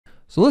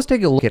So let's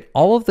take a look at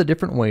all of the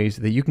different ways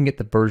that you can get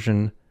the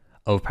version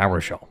of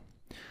PowerShell.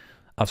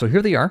 So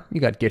here they are.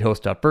 You got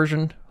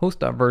getHost.version,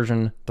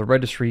 host.version, the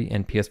registry,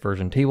 and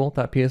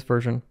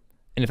psVersionTable.psVersion.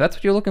 And if that's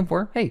what you're looking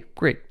for, hey,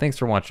 great, thanks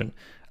for watching.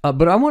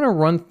 But I want to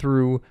run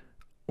through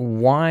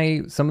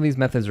why some of these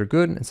methods are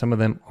good and some of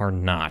them are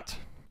not.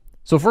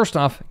 So first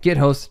off,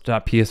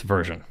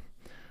 getHost.psVersion.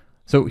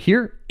 So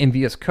here in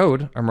VS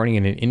Code, I'm running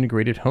in an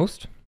integrated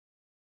host.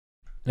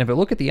 And if I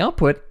look at the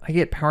output, I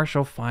get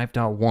PowerShell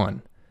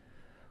 5.1,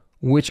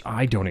 which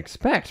I don't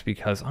expect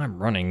because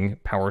I'm running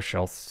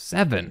PowerShell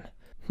 7.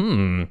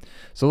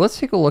 So let's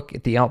take a look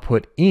at the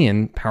output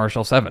in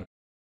PowerShell 7.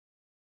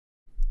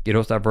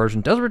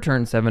 GetHost.version does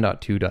return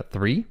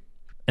 7.2.3.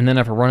 And then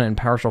if I run it in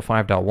PowerShell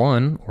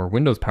 5.1 or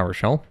Windows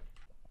PowerShell,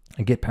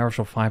 I get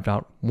PowerShell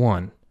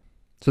 5.1.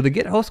 So the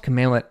getHost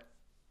commandlet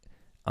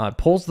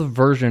pulls the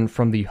version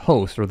from the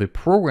host or the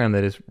program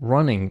that is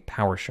running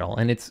PowerShell,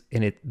 and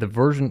the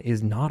version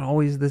is not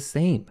always the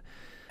same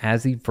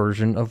as the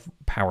version of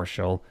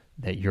PowerShell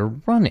that you're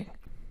running.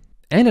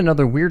 And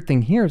another weird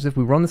thing here is if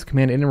we run this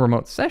command in a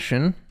remote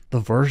session, the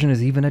version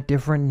is even a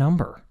different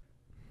number.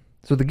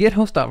 So the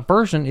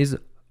getHost.version is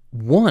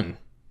 1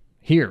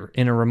 here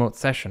in a remote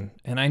session.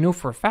 And I know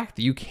for a fact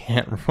that you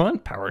can't run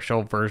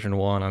PowerShell version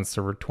 1 on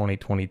server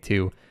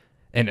 2022.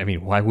 And I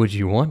mean, why would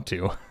you want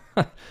to?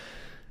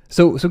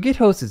 So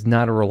getHost is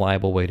not a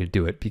reliable way to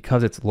do it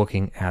because it's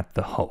looking at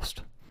the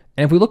host.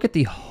 And if we look at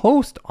the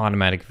host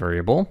automatic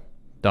variable,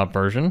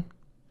 .version,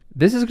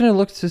 this is going to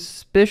look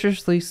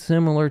suspiciously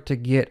similar to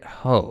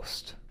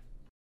getHost.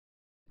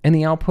 And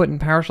the output in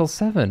PowerShell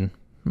 7,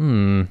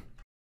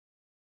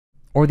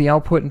 or the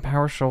output in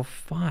PowerShell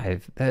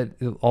 5, that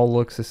all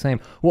looks the same.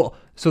 Well,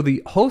 so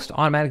the host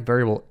automatic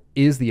variable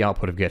is the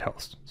output of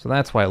getHost. So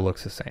that's why it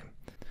looks the same.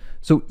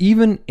 So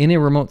even in a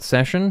remote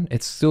session,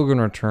 it's still going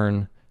to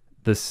return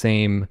the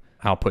same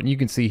output. And you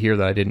can see here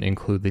that I didn't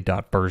include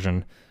the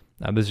 .version.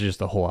 This is just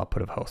the whole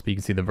output of host, but you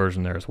can see the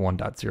version there is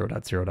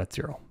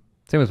 1.0.0.0.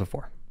 Same as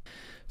before.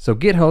 So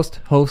getHost,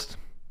 host,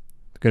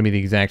 going to be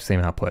the exact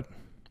same output.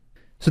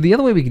 So the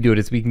other way we can do it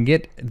is we can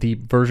get the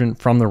version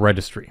from the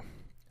registry.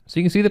 So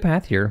you can see the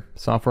path here,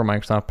 Software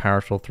Microsoft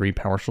PowerShell 3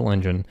 PowerShell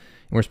Engine, and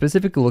we're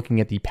specifically looking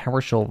at the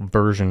PowerShell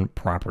version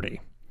property.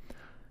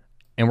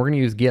 And we're going to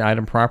use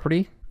getItem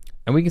property,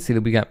 and we can see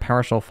that we got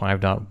PowerShell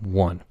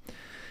 5.1.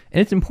 And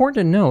it's important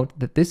to note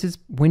that this is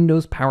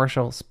Windows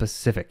PowerShell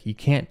specific. You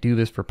can't do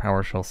this for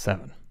PowerShell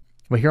 7.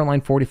 But here on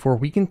line 44,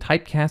 we can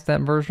typecast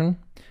that version,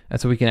 and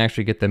so we can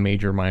actually get the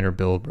major minor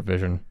build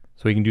revision.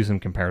 So we can do some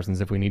comparisons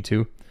if we need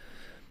to.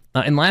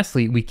 And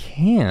lastly, we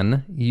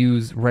can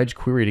use Reg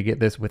Query to get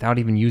this without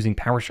even using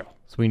PowerShell.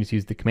 So we can just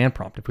use the command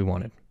prompt if we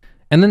wanted.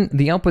 And then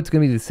the output's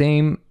going to be the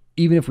same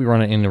even if we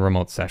run it in a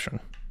remote session.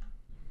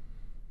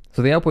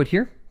 So the output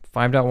here,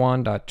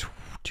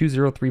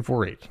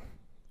 5.1.20348.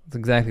 That's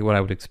exactly what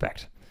I would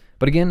expect.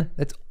 But again,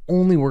 that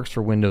only works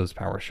for Windows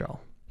PowerShell.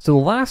 So the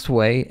last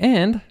way,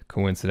 and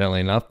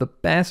coincidentally enough, the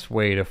best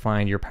way to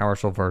find your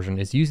PowerShell version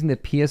is using the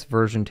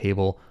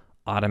psVersionTable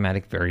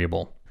automatic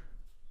variable.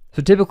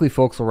 So typically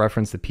folks will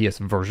reference the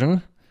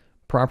psVersion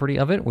property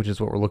of it, which is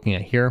what we're looking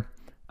at here.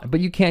 But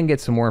you can get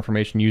some more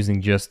information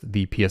using just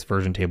the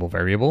psVersionTable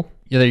variable.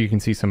 There you can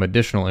see some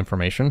additional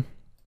information.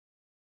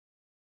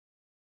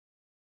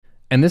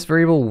 And this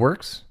variable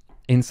works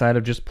inside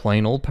of just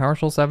plain old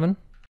PowerShell 7.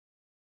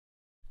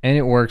 And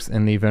it works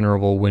in the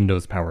venerable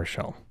Windows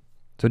PowerShell.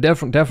 So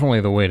definitely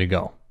the way to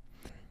go.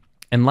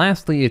 And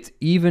lastly, it's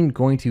even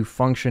going to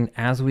function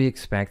as we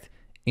expect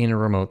in a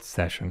remote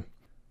session.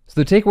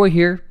 So the takeaway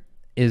here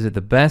is that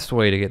the best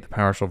way to get the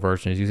PowerShell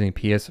version is using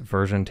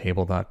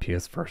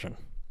psVersionTable.psVersion.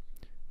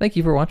 Thank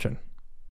you for watching.